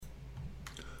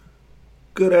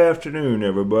Good afternoon,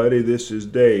 everybody. This is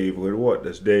Dave with What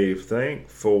Does Dave Think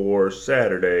for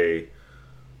Saturday,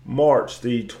 March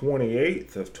the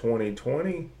 28th of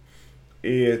 2020.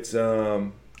 It's a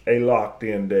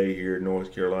locked-in day here in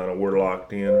North Carolina. We're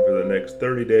locked in for the next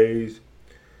 30 days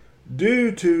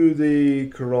due to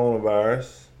the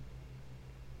coronavirus.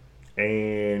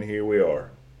 And here we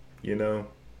are.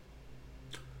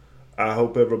 I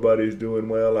hope everybody's doing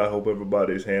well. I hope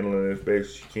everybody's handling it as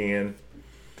best you can.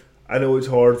 I know it's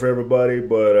hard for everybody,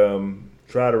 but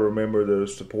try to remember to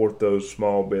support those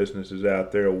small businesses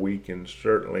out there. We can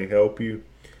certainly help you.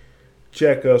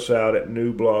 Check us out at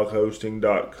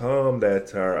newbloghosting.com.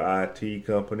 That's our IT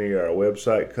company, our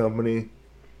website company.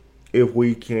 If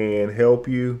we can help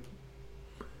you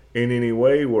in any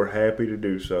way, we're happy to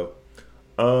do so.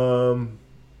 I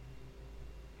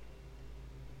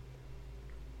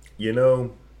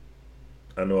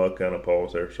know I kind of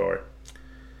paused there, sorry.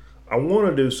 I want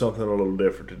to do something a little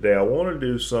different today. I want to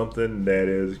do something that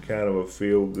is kind of a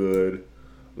feel-good.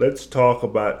 Let's talk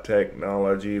about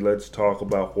technology. Let's talk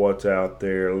about what's out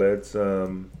there. Let's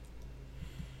kind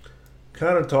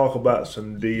of talk about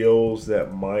some deals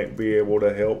that might be able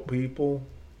to help people.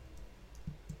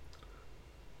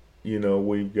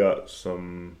 We've got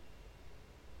some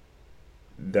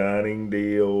dining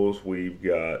deals. We've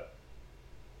got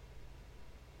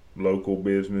local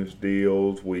business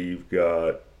deals. We've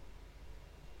got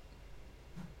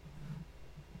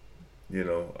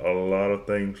a lot of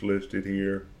things listed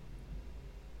here.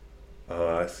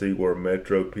 I see where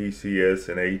Metro PCS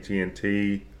and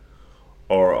AT&T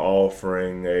are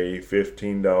offering a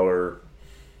 $15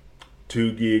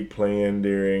 2 gig plan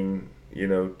during,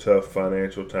 tough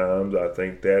financial times. I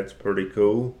think that's pretty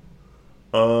cool.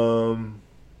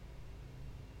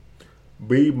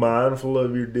 Be mindful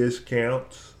of your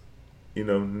discounts.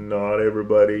 Not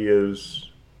everybody is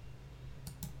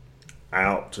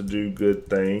out to do good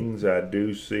things. I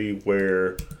do see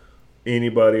where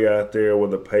anybody out there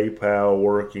with a PayPal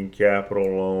working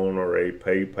capital loan or a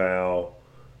PayPal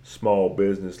small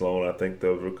business loan, I think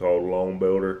those are called Loan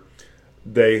Builder,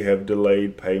 they have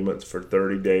delayed payments for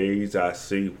 30 days. I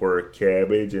see where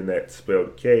Cabbage, and that's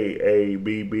spelled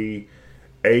Kabbage,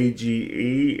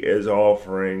 is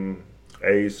offering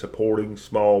a supporting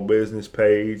small business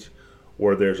page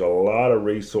where there's a lot of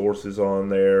resources on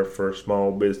there for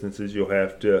small businesses. You'll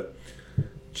have to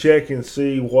check and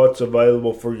see what's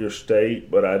available for your state,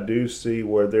 but I do see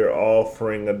where they're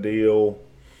offering a deal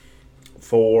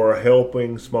for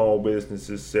helping small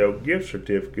businesses sell gift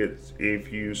certificates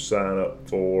if you sign up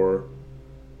for,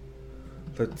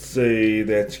 let's see,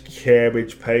 that's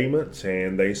Cabbage Payments,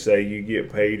 and they say you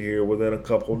get paid here within a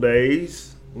couple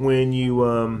days. When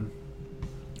you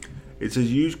it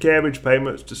says use Cabbage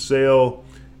Payments to sell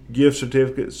gift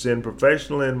certificates, send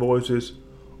professional invoices,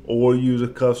 or use a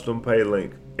custom pay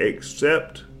link.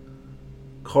 Accept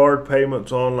card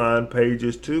payments online,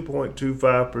 pages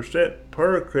 2.25%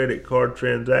 per credit card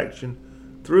transaction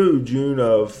through June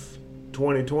of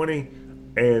 2020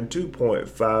 and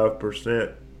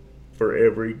 2.5% for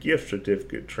every gift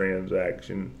certificate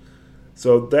transaction.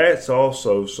 So that's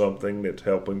also something that's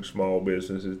helping small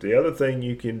businesses. The other thing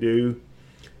you can do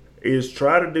is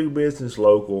try to do business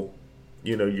local.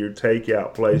 Your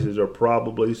takeout places are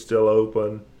probably still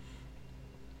open.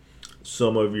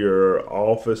 Some of your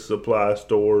office supply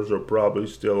stores are probably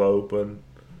still open.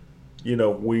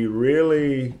 We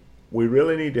really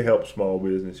need to help small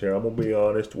business here. I'm going to be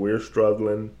honest, we're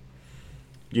struggling,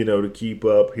 to keep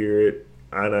up here at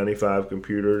I-95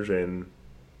 Computers, and,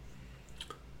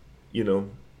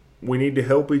 we need to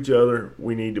help each other.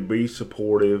 We need to be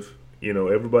supportive.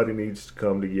 Everybody needs to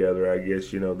come together. I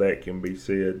guess, that can be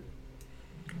said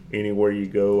anywhere you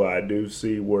go. I do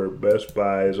see where Best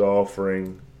Buy is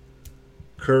offering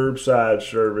curbside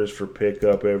service for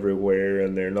pickup everywhere,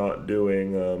 and they're not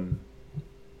doing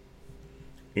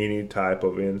any type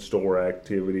of in-store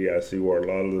activity. I see where a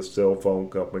lot of the cell phone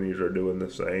companies are doing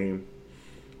the same.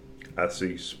 I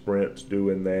see Sprint's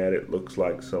doing that. It looks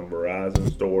like some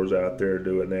Verizon stores out there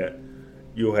doing that.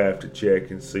 You'll have to check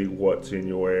and see what's in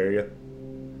your area.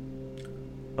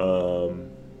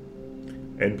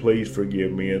 And please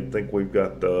forgive me. I think we've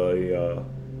got the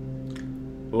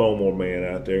lawnmower man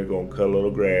out there going to cut a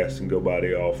little grass and go by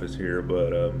the office here.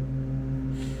 But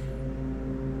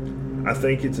I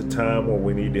think it's a time where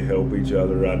we need to help each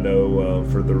other. I know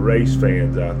for the race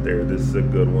fans out there, this is a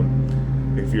good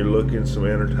one. If you're looking some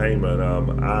entertainment,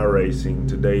 iRacing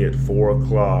today at 4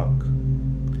 o'clock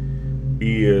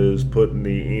is putting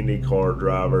the IndyCar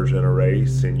drivers in a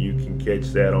race, and you can catch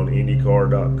that on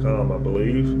IndyCar.com, I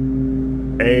believe.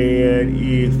 And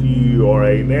if you are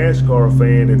a NASCAR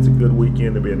fan, it's a good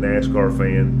weekend to be a NASCAR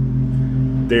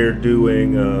fan. They're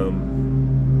doing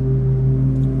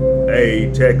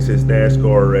a Texas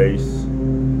NASCAR race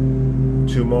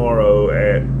tomorrow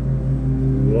at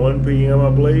 1 p.m.,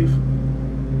 I believe.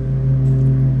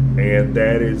 And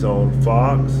that is on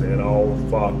Fox and all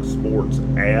Fox Sports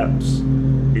apps.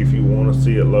 If you want to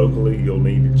see it locally, you'll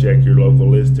need to check your local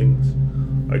listings.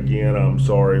 Again, I'm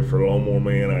sorry for Lawnmower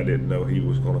Man. I didn't know he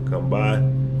was going to come by.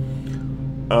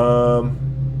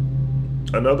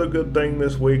 Another good thing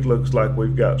this week, looks like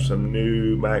we've got some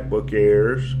new MacBook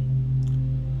Airs.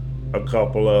 A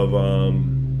couple of,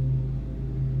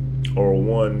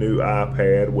 one new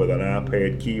iPad with an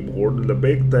iPad keyboard. And the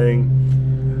big thing,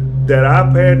 that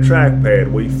iPad trackpad,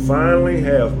 we finally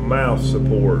have mouse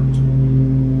support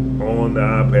on the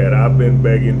iPad. I've been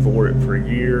begging for it for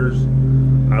years.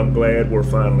 I'm glad we're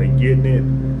finally getting it.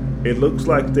 It looks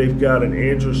like they've got an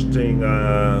interesting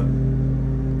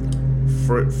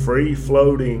free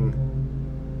floating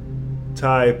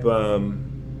type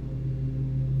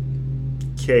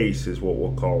case is what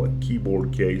we'll call it,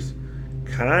 keyboard case.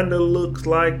 Kind of looks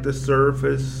like the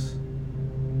Surface.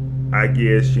 I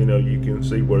guess, you can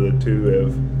see where the two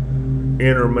have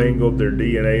intermingled their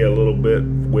DNA a little bit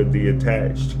with the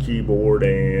attached keyboard,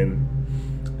 and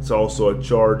it's also a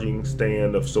charging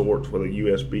stand of sorts with a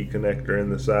USB connector in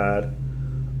the side.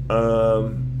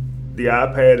 The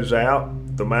iPad is out.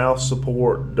 The mouse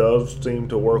support does seem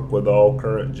to work with all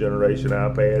current generation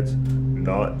iPads,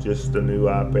 not just the new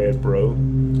iPad Pro.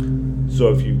 So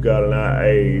if you've got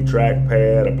a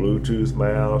trackpad, a Bluetooth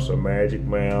mouse, a Magic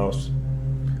Mouse,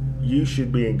 you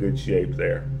should be in good shape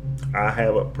there. I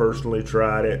haven't personally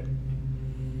tried it.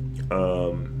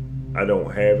 I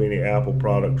don't have any Apple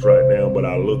products right now, but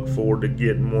I look forward to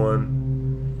getting one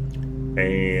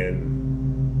and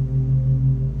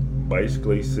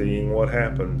basically seeing what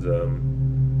happens.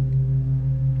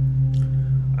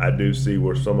 I do see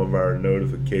where some of our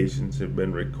notifications have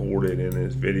been recorded in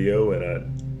this video, and I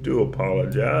do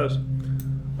apologize.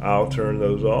 I'll turn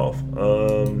those off.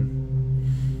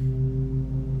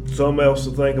 Something else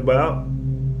to think about.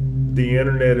 The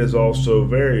internet is also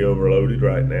very overloaded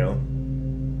right now.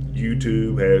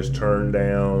 YouTube has turned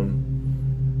down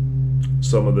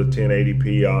some of the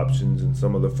 1080p options and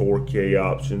some of the 4K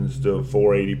options to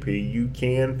 480p. You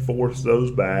can force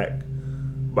those back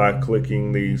by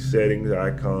clicking the settings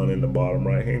icon in the bottom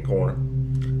right hand corner.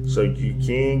 So you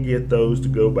can get those to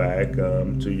go back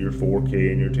to your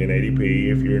 4K and your 1080p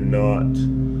if you're not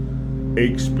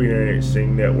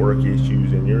experiencing network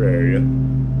issues in your area.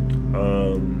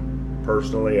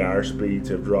 Personally, our speeds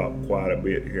have dropped quite a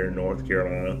bit here in North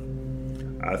Carolina.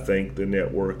 I think the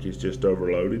network is just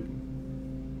overloaded.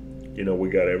 We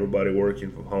got everybody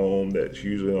working from home that's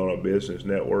usually on a business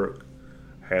network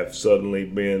have suddenly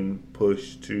been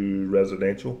pushed to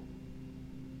residential.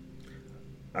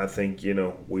 I think,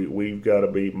 we've got to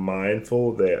be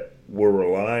mindful that we're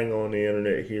relying on the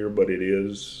internet here, but it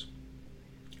is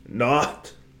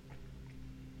not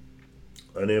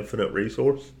an infinite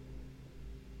resource.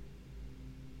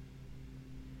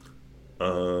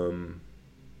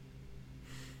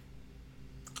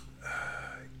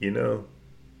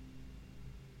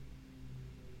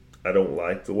 I don't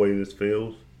like the way this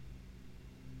feels.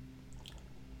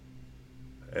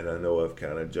 And I know I've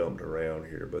kind of jumped around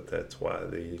here, but that's why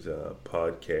these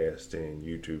podcasts and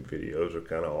YouTube videos are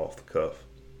kind of off the cuff.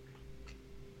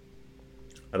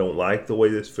 I don't like the way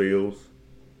this feels.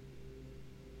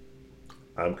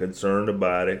 I'm concerned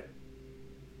about it.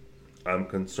 I'm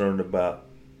concerned about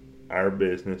our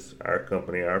business, our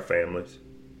company, our families.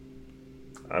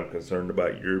 I'm concerned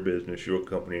about your business, your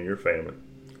company, and your family.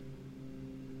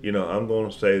 I'm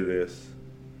going to say this.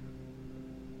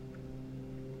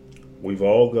 We've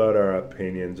all got our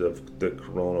opinions of the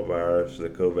coronavirus, the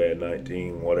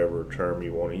COVID-19, whatever term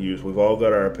you want to use. We've all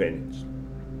got our opinions.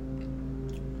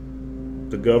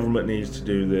 The government needs to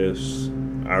do this.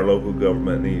 Our local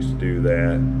government needs to do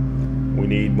that. We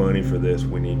need money for this.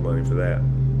 We need money for that.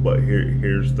 But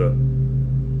here's the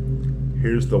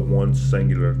one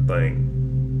singular thing.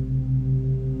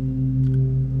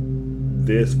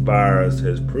 This virus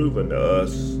has proven to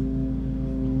us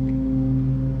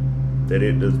that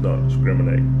it does not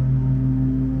discriminate.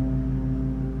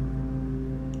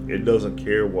 It doesn't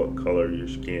care what color your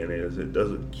skin is. It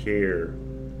doesn't care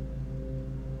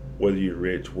whether you're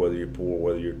rich, whether you're poor,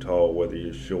 whether you're tall, whether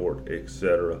you're short,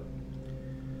 etc.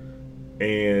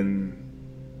 And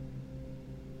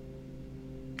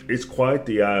it's quite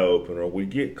the eye-opener. We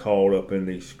get caught up in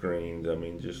these screens. I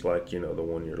mean, just like, the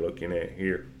one you're looking at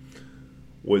here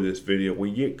with this video.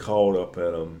 We get caught up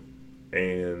in them,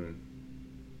 and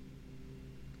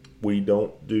we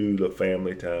don't do the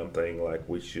family time thing like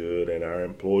we should, and our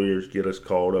employers get us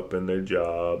caught up in their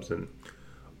jobs, and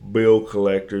bill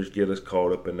collectors get us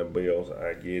caught up in the bills.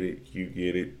 I get it,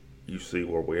 you see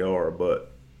where we are,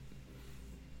 but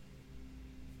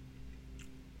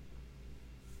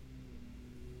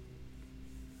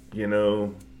you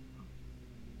know,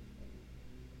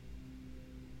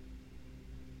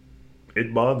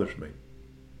 it bothers me.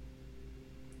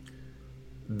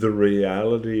 The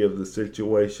reality of the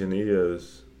situation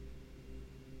is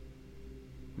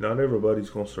not everybody's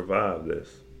going to survive this.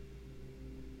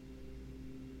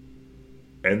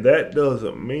 And that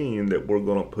doesn't mean that we're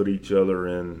going to put each other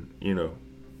in,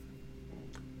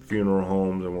 funeral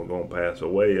homes and we're going to pass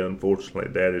away. Unfortunately,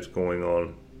 that is going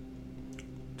on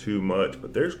too much.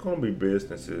 But there's going to be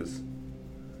businesses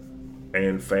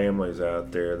and families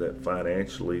out there that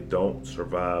financially don't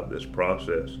survive this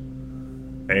process.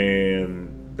 And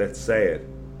that's sad.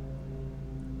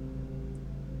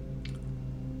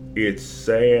 It's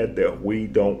sad that we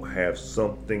don't have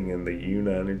something in the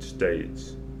United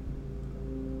States,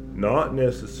 not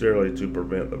necessarily to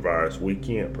prevent the virus. We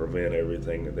can't prevent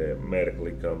everything that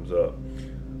medically comes up,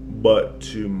 but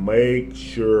to make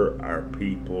sure our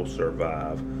people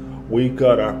survive. We've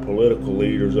got our political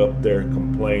leaders up there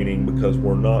complaining because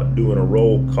we're not doing a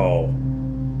roll call.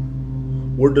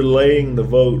 We're delaying the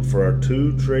vote for our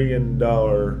 $2 trillion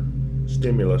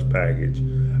stimulus package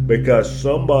because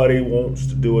somebody wants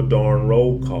to do a darn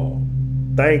roll call.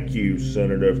 Thank you,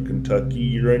 Senator of Kentucky.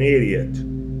 You're an idiot.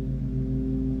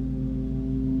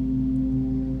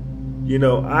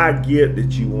 I get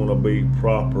that you want to be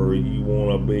proper, you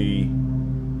want to be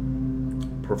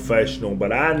professional,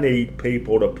 but I need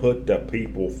people to put the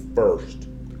people first.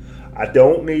 I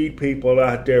don't need people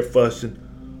out there fussing.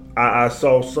 I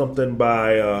saw something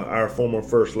by our former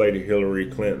First Lady Hillary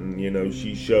Clinton.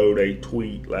 She showed a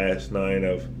tweet last night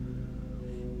of,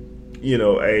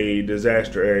 a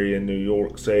disaster area in New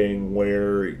York saying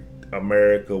where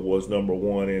America was number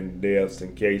one in deaths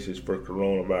and cases for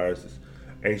coronaviruses.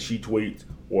 And she tweets,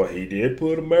 well, he did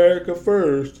put America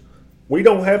first. We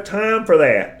don't have time for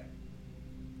that.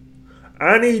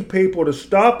 I need people to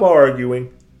stop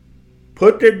arguing,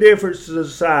 put their differences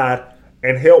aside,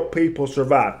 and help people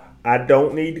survive. I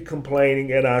don't need the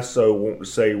complaining, and I so want to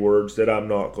say words that I'm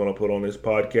not going to put on this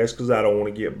podcast because I don't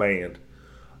want to get banned.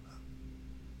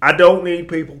 I don't need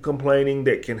people complaining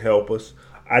that can help us.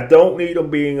 I don't need them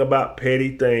being about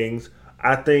petty things.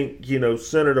 I think,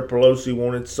 Senator Pelosi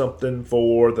wanted something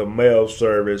for the mail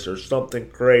service or something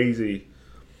crazy,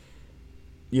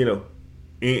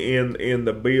 in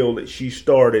the bill that she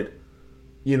started,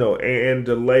 and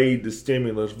delayed the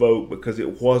stimulus vote because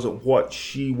it wasn't what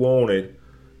she wanted.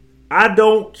 I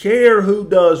don't care who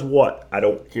does what. I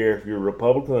don't care if you're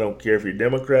Republican. I don't care if you're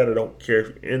Democrat. I don't care if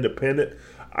you're independent.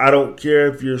 I don't care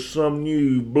if you're some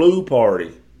new blue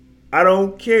party. I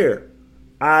don't care.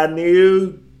 I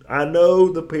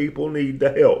know the people need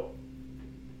the help.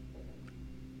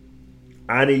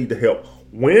 I need the help.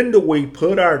 When do we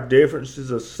put our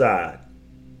differences aside?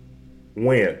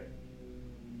 When?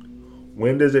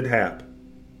 When does it happen?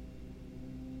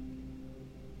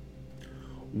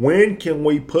 When can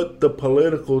we put the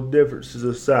political differences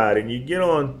aside? And you get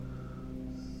on,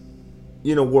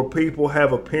 where people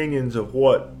have opinions of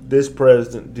what this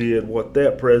president did, what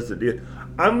that president did.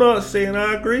 I'm not saying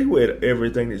I agree with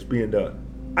everything that's being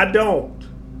done. I don't.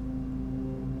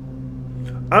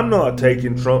 I'm not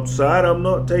taking Trump's side. I'm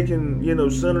not taking,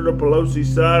 Senator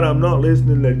Pelosi's side. I'm not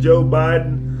listening to Joe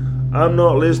Biden. I'm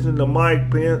not listening to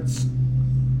Mike Pence.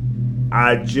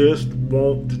 I just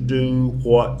want to do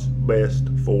what's best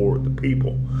for the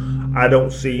people. I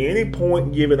don't see any point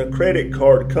in giving a credit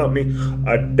card company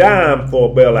a dime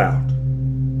for a bailout.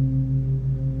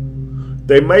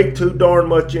 They make too darn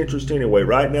much interest anyway.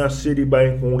 Right now,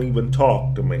 Citibank won't even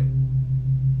talk to me.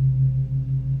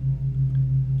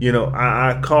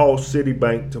 I called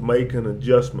Citibank to make an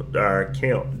adjustment to our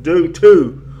account due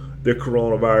to the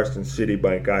coronavirus, and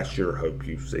Citibank, I sure hope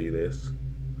you see this.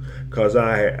 Because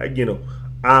I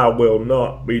will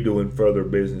not be doing further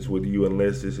business with you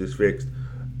unless this is fixed.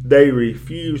 They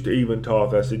refused to even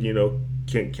talk. I said,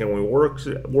 can we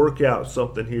work out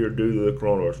something here due to the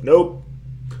coronavirus? Nope.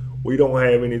 We don't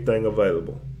have anything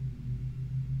available.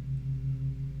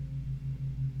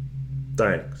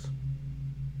 Thanks.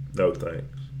 No thanks.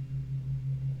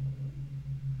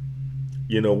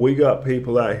 We got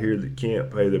people out here that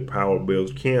can't pay their power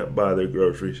bills, can't buy their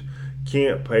groceries,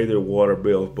 can't pay their water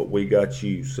bills, but we got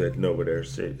you sitting over there,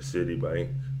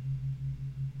 Citibank.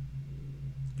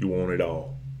 You want it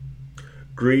all.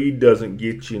 Greed doesn't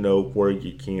get where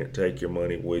you can't take your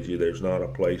money with you. There's not a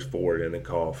place for it in the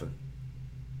coffin.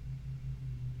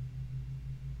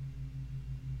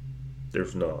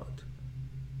 There's not.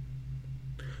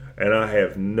 And I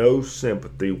have no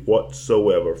sympathy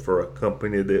whatsoever for a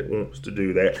company that wants to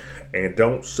do that. And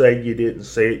don't say you didn't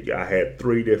say it. I had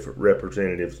three different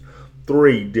representatives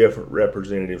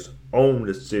on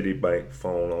the Citibank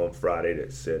phone on Friday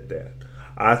that said that.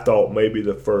 I thought maybe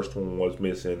the first one was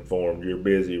misinformed. You're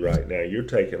busy right now. You're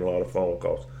taking a lot of phone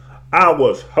calls. I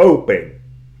was hoping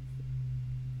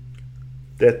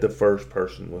that the first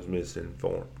person was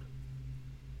misinformed.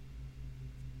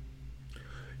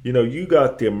 You know, you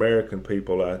got the American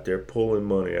people out there pulling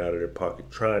money out of their pocket,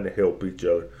 trying to help each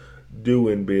other,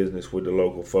 doing business with the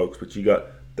local folks, but you got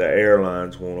the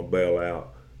airlines want to bail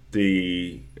out.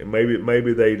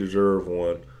 Maybe they deserve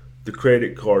one. The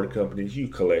credit card companies, you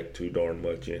collect too darn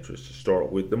much interest to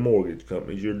start with. The mortgage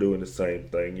companies, you're doing the same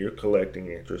thing. You're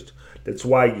collecting interest. That's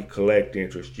why you collect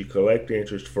interest. You collect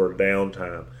interest for a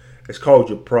downtime. It's called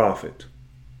your profit.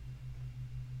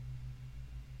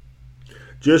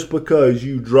 Just because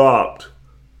you dropped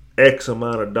X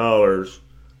amount of dollars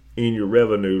in your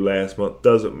revenue last month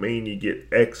doesn't mean you get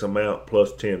X amount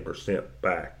plus 10%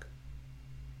 back.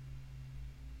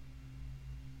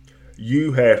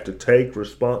 You have to take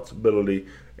responsibility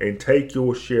and take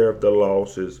your share of the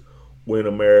losses when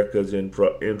America's in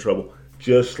trouble,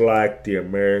 just like the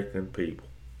American people.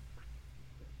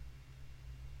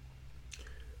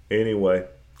 Anyway,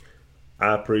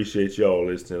 I appreciate y'all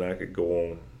listening. I could go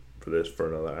on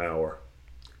for another hour.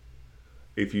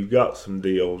 If you've got some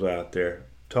deals out there,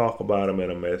 talk about them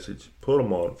in a message. Put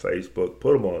them on Facebook.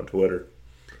 Put them on Twitter.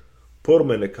 Put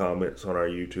them in the comments on our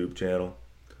YouTube channel.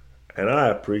 And I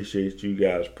appreciate you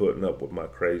guys putting up with my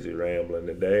crazy rambling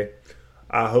today.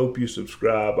 I hope you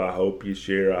subscribe. I hope you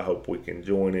share. I hope we can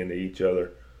join into each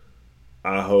other.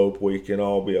 I hope we can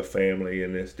all be a family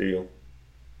in this deal.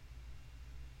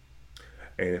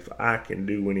 And if I can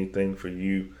do anything for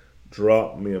you,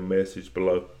 drop me a message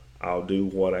below. I'll do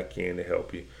what I can to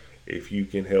help you. If you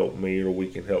can help me or we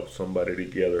can help somebody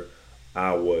together,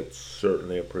 I would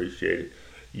certainly appreciate it.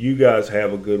 You guys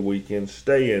have a good weekend.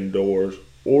 Stay indoors.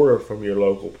 Order from your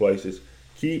local places.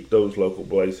 Keep those local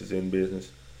places in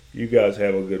business. You guys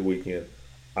have a good weekend.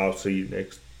 I'll see you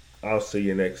next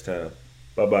time.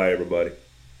 Bye-bye, everybody.